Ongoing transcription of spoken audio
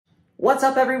What's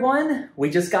up, everyone? We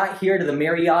just got here to the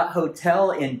Marriott Hotel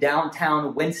in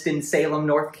downtown Winston-Salem,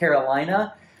 North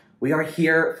Carolina. We are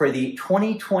here for the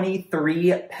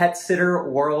 2023 Pet Sitter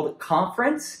World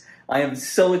Conference. I am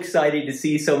so excited to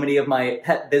see so many of my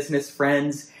pet business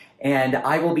friends, and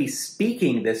I will be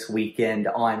speaking this weekend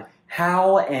on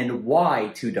how and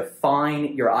why to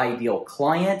define your ideal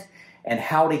client and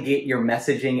how to get your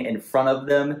messaging in front of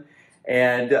them.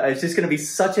 And it's just going to be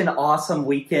such an awesome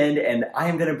weekend, and I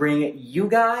am going to bring you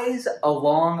guys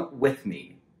along with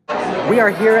me. We are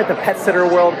here at the Pet Sitter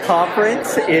World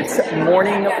Conference. It's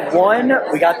morning one.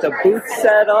 We got the booth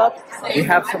set up. We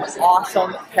have some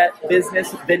awesome pet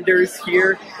business vendors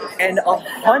here and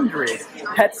 100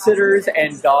 pet sitters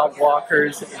and dog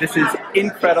walkers. This is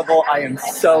incredible. I am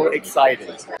so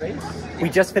excited. We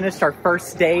just finished our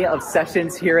first day of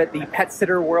sessions here at the Pet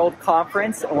Sitter World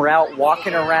Conference, and we're out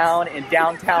walking around in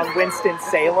downtown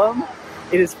Winston-Salem.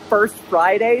 It is First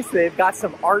Friday, so they've got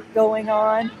some art going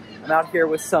on. I'm out here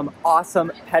with some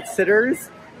awesome pet sitters.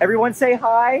 Everyone say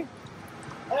hi.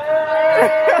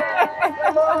 Hey!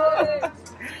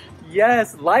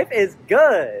 Yes, life is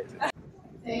good.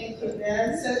 Thank you,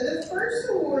 Ben. So the first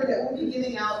award that we'll be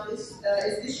giving out is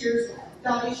this year's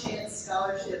Dottie Shantz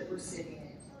Scholarship recipient.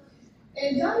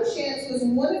 And Dottie Shantz was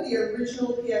one of the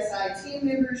original PSI team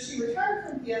members. She retired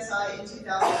from PSI in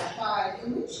 2005,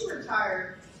 and when she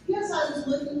retired, PSI was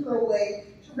looking for a way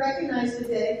to recognize the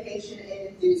dedication and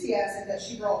enthusiasm that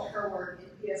she brought to her work in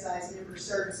PSI's Member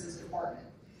Services Department.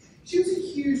 She was a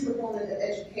huge proponent of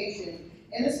education,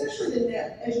 and especially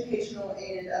the educational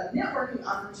and networking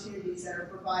opportunities that are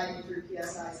provided through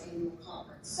PSI's annual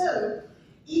conference. So,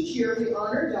 each year we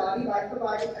honor Dottie by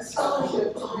providing a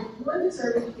scholarship to bring one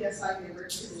deserving PSI member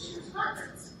to this year's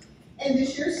conference. And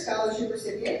this year's scholarship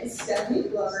recipient is Stephanie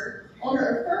Glover,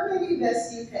 owner of Fur Baby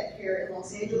Bestie Pet Care in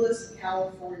Los Angeles,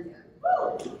 California.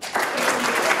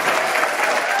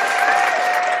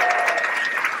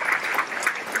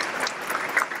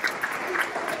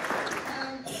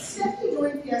 Stephanie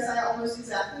joined PSI almost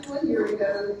exactly 1 year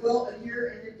ago, well, a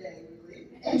year and a day, really.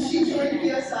 And she joined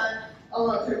PSI on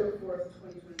October 4th,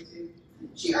 2022.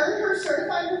 She earned her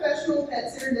Certified Professional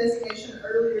Pet Sitter designation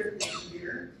earlier this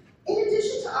year. In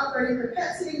addition to operating her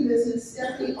pet sitting business,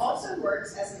 Stephanie also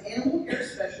works as an animal care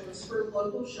specialist for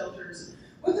local shelters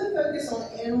with a focus on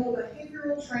animal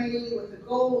behavioral training with the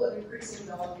goal of increasing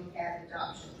dog and cat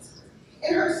adoptions.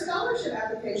 In her scholarship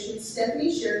application,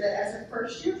 Stephanie shared that as a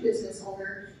first-year business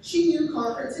owner, she knew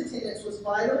conference attendance was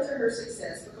vital to her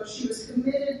success because she was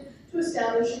committed to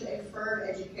establishing a firm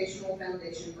educational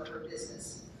foundation for her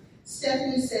business.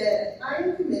 Stephanie said, "I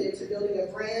am committed to building a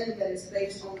brand that is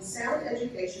based on sound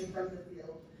education from the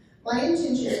field. My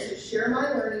intention is to share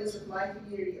my learnings with my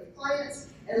community of clients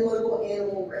and local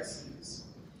animal rescues."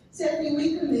 Stephanie,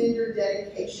 we commend your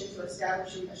dedication to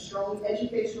establishing a strong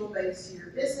educational base to your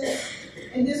business,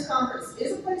 and this conference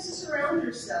is a place to surround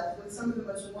yourself with some of the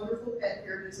most wonderful pet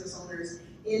care business owners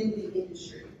in the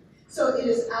industry. So it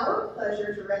is our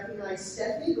pleasure to recognize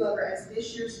Stephanie Glover as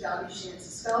this year's Dottie Shantz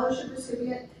Scholarship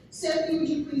recipient. Stephanie, would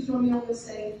you please join me on the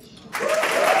stage?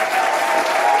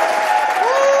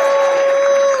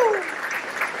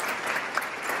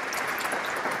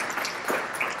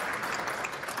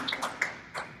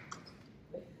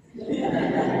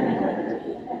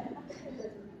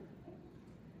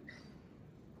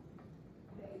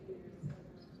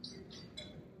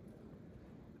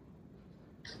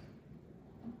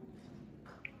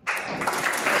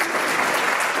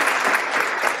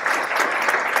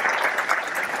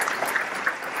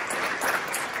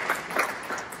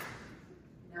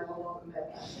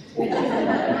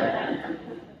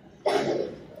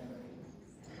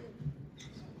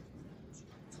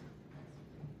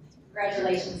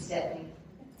 Congratulations, Stephanie.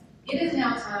 It is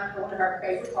now time for one of our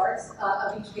favorite parts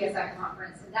of each PSI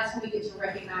conference, and that's when we get to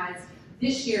recognize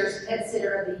this year's Pet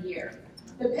Sitter of the Year.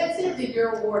 The Pet Sitter of the Year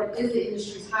award is the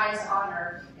industry's highest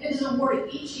honor, and it is awarded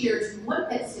each year to one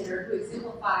pet sitter who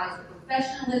exemplifies the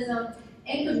professionalism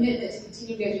and commitment to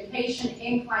continuing education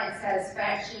and client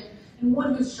satisfaction, and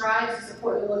one who strives to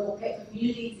support the local pet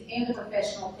communities and the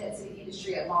professional pet sitting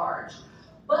industry at large.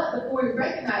 But before we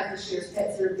recognize this year's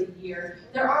Pet Sitter of the Year,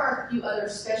 there are a few other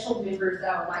special members that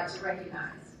I would like to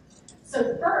recognize.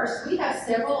 So first, we have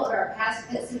several of our past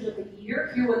Pet Sitters of the Year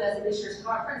here with us at this year's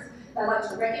conference that I'd like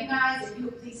to recognize. If you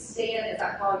would please stand as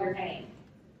I call your name.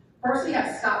 First, we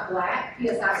have Scott Black,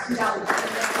 PSI's 2019.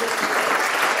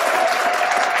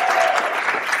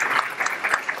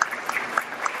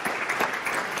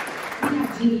 We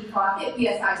have Jeannie Crockett,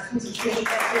 PSI's 2020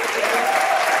 Pet Sitter.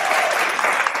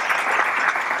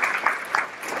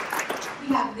 We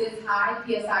have Liz Hyde,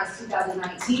 PSI's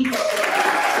 2019.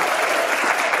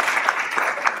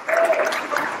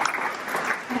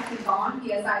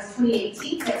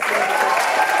 2018 Pet Sitter.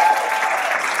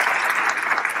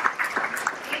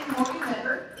 And more than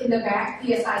ever, in the back,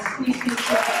 PSI's 2022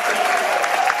 Pet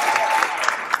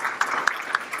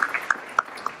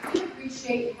Sitter. We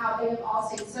appreciate how they have all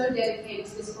stayed so dedicated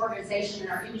to this organization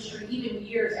and our industry, even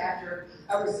years after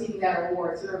receiving that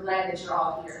award. So we're glad that you're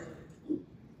all here.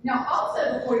 Now,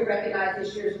 also, before we recognize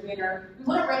this year's winner, we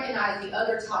want to recognize the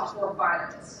other top 4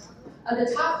 finalists.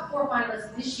 The top 4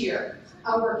 finalists this year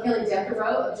were Kelly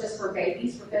Detherow of Just for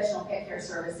Babies Professional Pet Care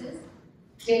Services,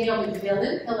 Danielle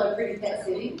McMillan, Hello Pretty Pet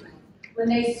Sitting,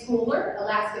 Lene Schooler,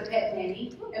 Alaska Pet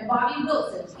Nanny, and Bobby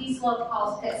Wilson, Peace Love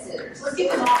Paws Pet Sitters. Let's give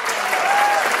them all a round.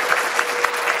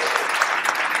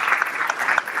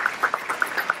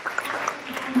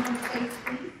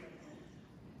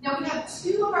 Now we have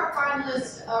 2 of our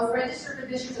finalists registered for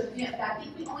this year's event, but I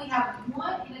think we only have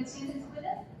 1 in attendance with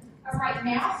us right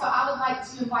now. So I would like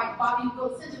to invite Bobby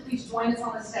Wilson to please join us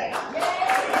on the stage.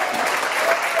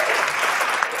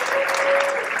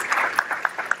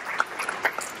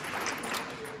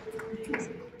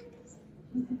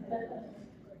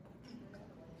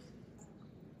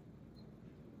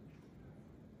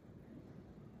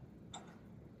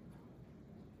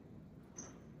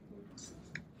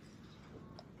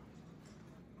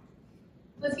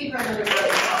 Let's give her another round of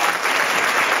applause.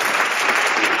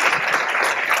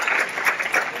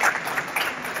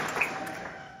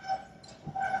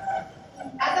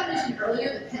 As I mentioned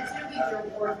earlier, the Pet Sitter of the Year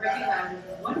Award recognizes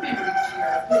one member each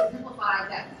year who exemplifies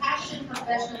that passion,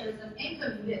 professionalism, and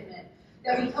commitment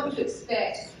that we come to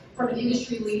expect from an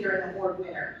industry leader and award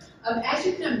winner. As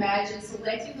you can imagine,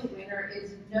 selecting the winner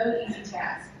is no easy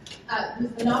task.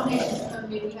 With the nominations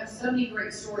coming in, we have so many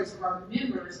great stories from our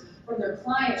members, from their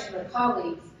clients, from their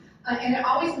colleagues, and it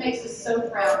always makes us so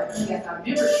proud of PSI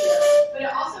membership, but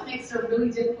it also makes it a really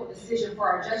difficult decision for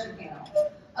our judging panel.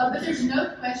 But there's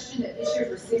no question that this year's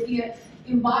recipient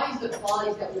embodies the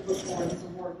qualities that we look for in this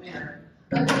award winner.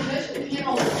 The judging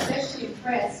panel was especially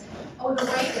impressed with the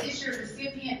way that this year's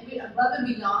recipient went above and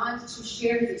beyond to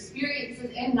share his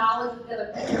experiences and knowledge with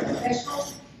other pet care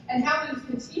professionals, and how he was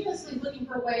continuously looking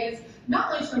for ways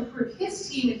not only to improve his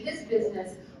team and his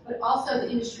business, but also the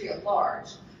industry at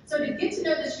large. So to get to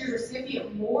know this year's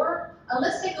recipient more,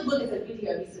 let's take a look at the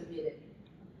video he submitted.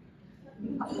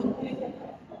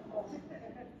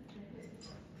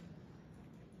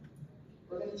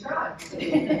 We're going to try. I think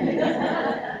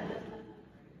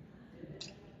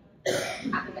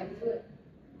I can do it.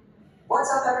 What's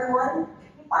up, everyone?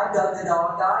 I'm Doug the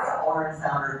Dog Guy, owner and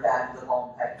founder of Back to the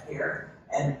Home Pet Care,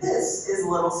 and this is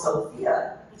little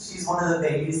Sophia. She's one of the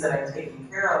babies that I'm taking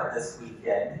care of this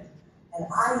weekend. And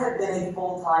I have been a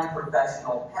full-time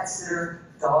professional pet sitter,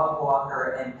 dog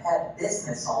walker, and pet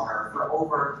business owner for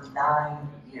over 9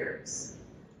 years.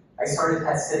 I started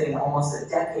pet sitting almost a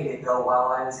decade ago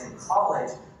while I was in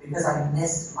college because I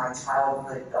missed my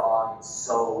childhood dog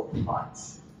so much.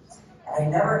 And I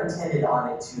never intended on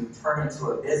it to turn into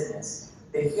a business,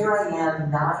 but here I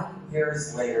am 9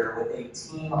 years later with a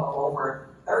team of over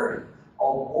 30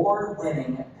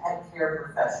 award-winning pet care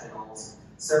professionals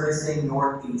servicing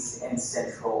Northeast and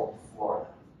Central Florida.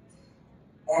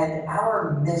 And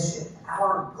our mission,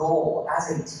 our goal as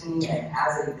a team and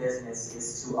as a business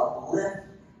is to uplift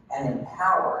and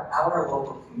empower our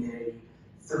local community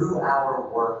through our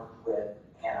work with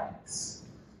animals.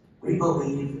 We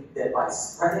believe that by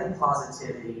spreading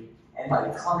positivity and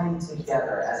by coming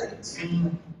together as a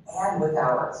team and with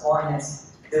our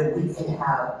clients, that we can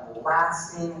have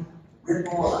lasting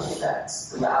ripple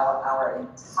effects throughout our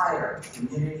entire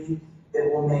community that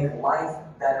will make life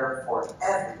better for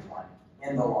everyone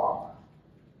in the long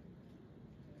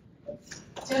run.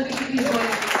 Toby, can you join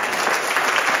us?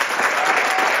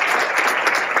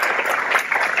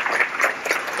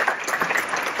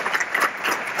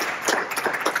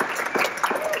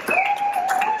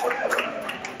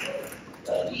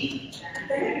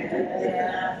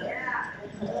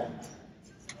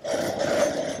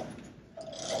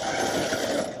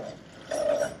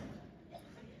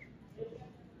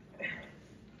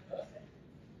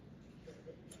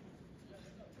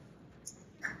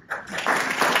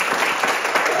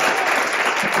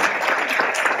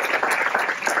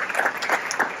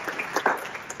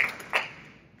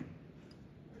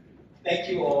 Thank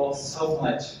you all so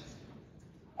much.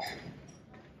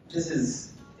 This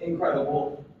is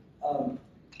incredible.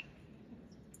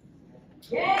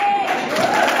 Yay!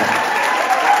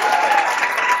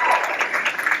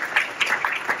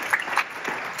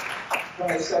 When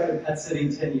I started pet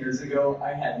sitting 10 years ago,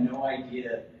 I had no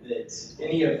idea that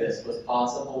any of this was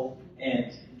possible,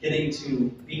 and getting to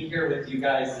be here with you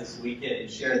guys this weekend and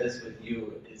share this with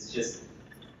you is just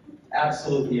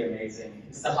absolutely amazing.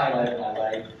 It's the highlight of my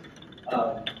life.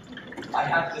 I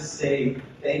have to say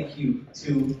thank you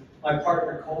to my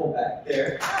partner Cole back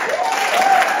there.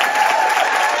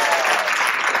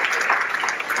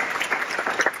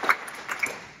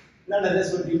 None of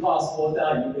this would be possible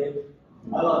without you, babe.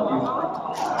 I love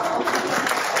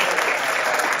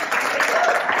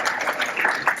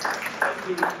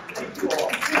you. Thank you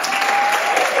all.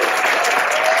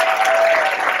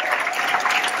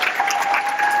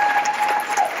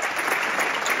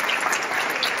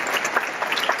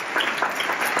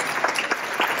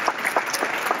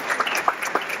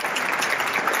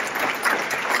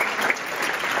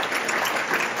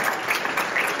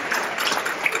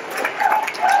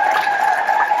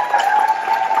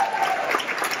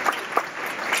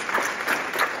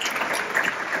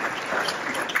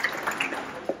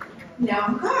 Now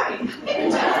I'm crying.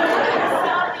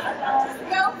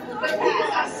 Well, but we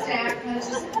as our staff has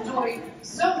just enjoyed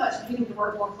so much getting to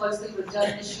work more closely with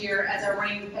Doug this year as our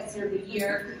reigning Pet Sitter of the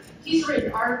Year. He's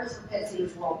written articles for Pet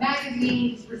Sitters World Magazine.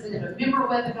 He's presented a member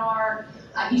webinar.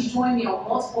 He's joined me on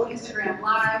multiple Instagram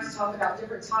Lives to talk about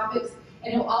different topics,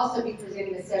 and he'll also be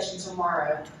presenting a session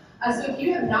tomorrow. So if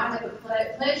you have not had the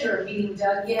pleasure of meeting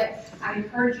Doug yet, I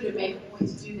encourage you to make a point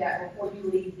to do that before you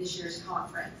leave this year's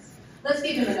conference. Let's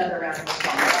give him another round of applause.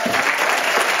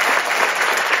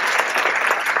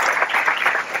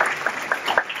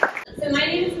 So my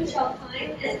name is Michelle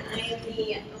Klein, and I am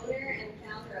the owner and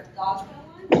founder of Dog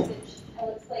Lunch, which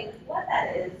I'll explain what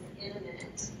that is in a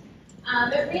minute.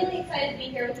 But really excited to be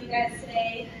here with you guys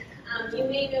today. You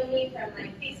may know me from my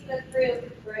Facebook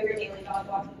group, Grow Your Daily Dog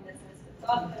Walking Business with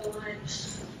Dog Lunch,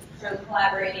 from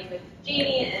collaborating with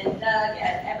Jamie and Doug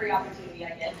at every opportunity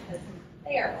I get, because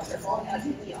they are wonderful, as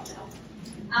we all know.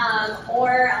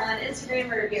 Or on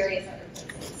Instagram or various other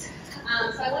places.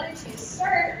 So I wanted to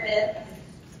start with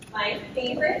my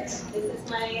favorite. This is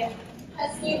my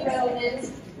Husky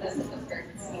Romans. This is the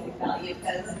first scenic value,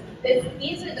 because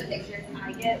these are the pictures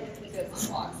I get when he goes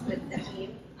on walks with the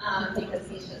team, because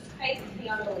he's just hyped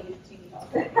beyond belief to be all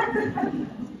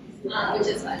which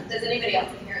is fun. Does anybody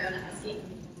else in here own a Husky?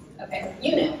 Okay,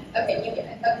 you know. Okay, you get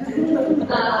it.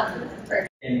 Okay.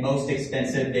 And most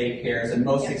expensive daycares and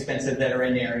most expensive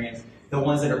veterinarians, the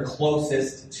ones that are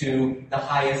closest to the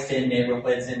highest end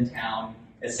neighborhoods in town,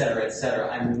 et cetera, et cetera.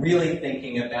 I'm really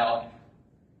thinking about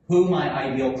who my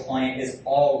ideal client is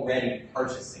already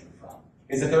purchasing from.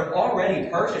 Because if they're already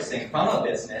purchasing from a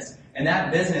business, and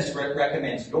that business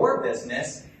recommends your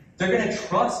business, they're going to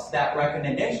trust that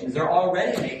recommendation because they're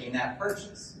already making that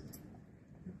purchase.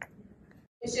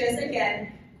 Which is,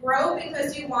 again, grow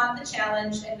because you want the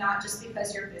challenge and not just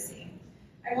because you're busy.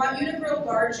 I want you to grow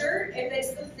larger if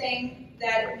it's the thing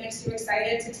that makes you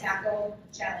excited to tackle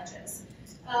challenges.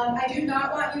 I do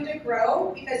not want you to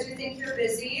grow because you think you're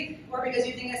busy or because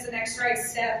you think it's the next right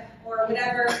step or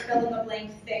whatever fill in the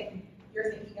blank thing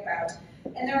you're thinking about.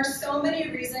 And there are so many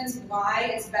reasons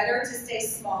why it's better to stay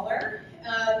smaller.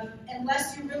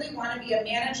 Unless you really want to be a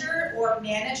manager or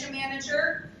manage a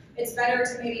manager, it's better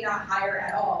to maybe not hire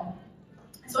at all.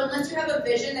 So unless you have a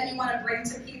vision that you want to bring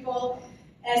to people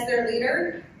as their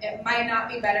leader, it might not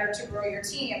be better to grow your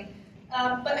team.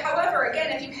 But however,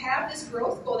 again, if you have this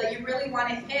growth goal that you really want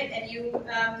to hit and you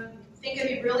think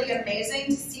it'd be really amazing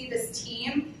to see this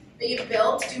team that you've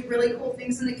built do really cool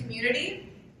things in the community,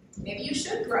 maybe you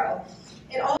should grow.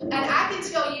 And I can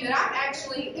tell you that I'm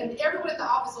actually, and everyone at the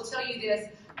office will tell you this,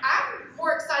 I'm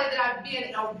more excited than I've been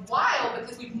in a while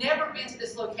because we've never been to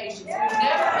this location. So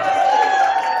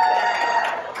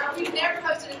we've never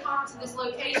hosted a conference in this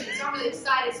location. So I'm really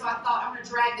excited. So I thought I'm going to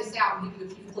drag this out and give you a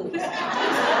few clues.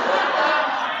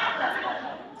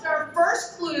 So our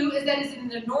first clue is that it's in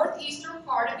the northeastern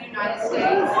part of the United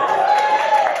States.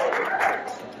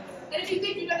 And if you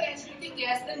think you know the answer, you can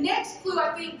guess. The next clue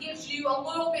I think gives you a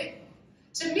little bit.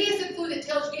 To me, it's a clue that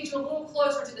gets you a little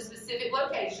closer to the specific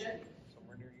location.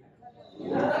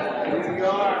 And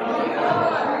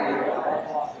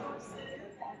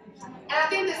I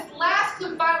think this last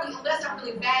clue finally, unless I'm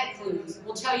really bad at clues,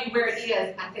 will tell you where it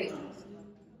is, I think.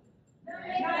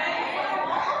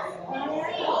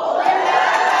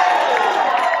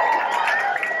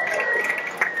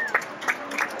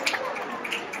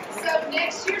 So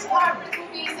next year's conference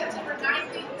will be September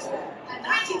 19th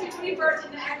through 21st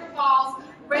in Niagara Falls.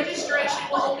 Registration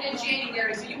will open in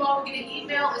January, so you all will get an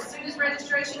email as soon as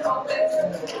registration opens.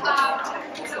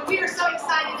 So we are so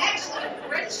excited. Actually,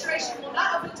 registration will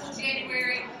not open until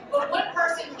January, but one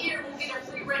person here will get a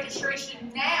free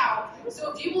registration now.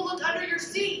 So if you will look under your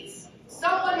seats,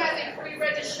 someone has a free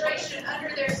registration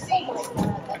under their seat.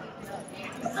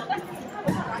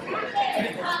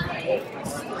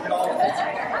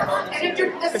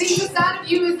 the seat beside of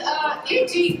you is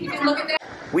empty. You can look at that.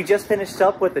 We just finished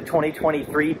up with the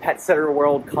 2023 Pet Sitter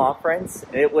World Conference.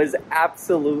 It was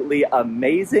absolutely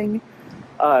amazing.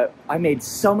 I made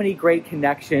so many great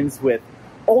connections with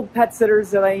old pet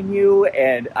sitters that I knew,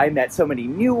 and I met so many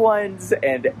new ones,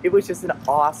 and it was just an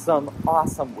awesome,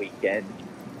 awesome weekend.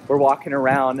 We're walking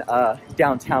around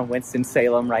downtown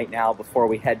Winston-Salem right now before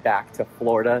we head back to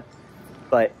Florida.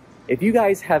 But if you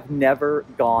guys have never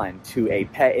gone to a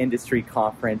pet industry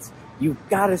conference, you've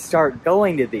got to start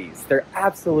going to these. They're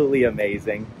absolutely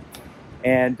amazing.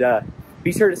 And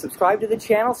be sure to subscribe to the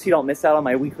channel so you don't miss out on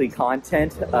my weekly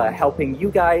content, helping you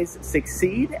guys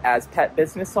succeed as pet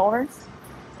business owners.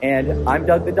 And I'm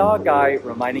Doug the Dog Guy,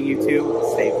 reminding you to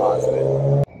stay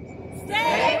positive.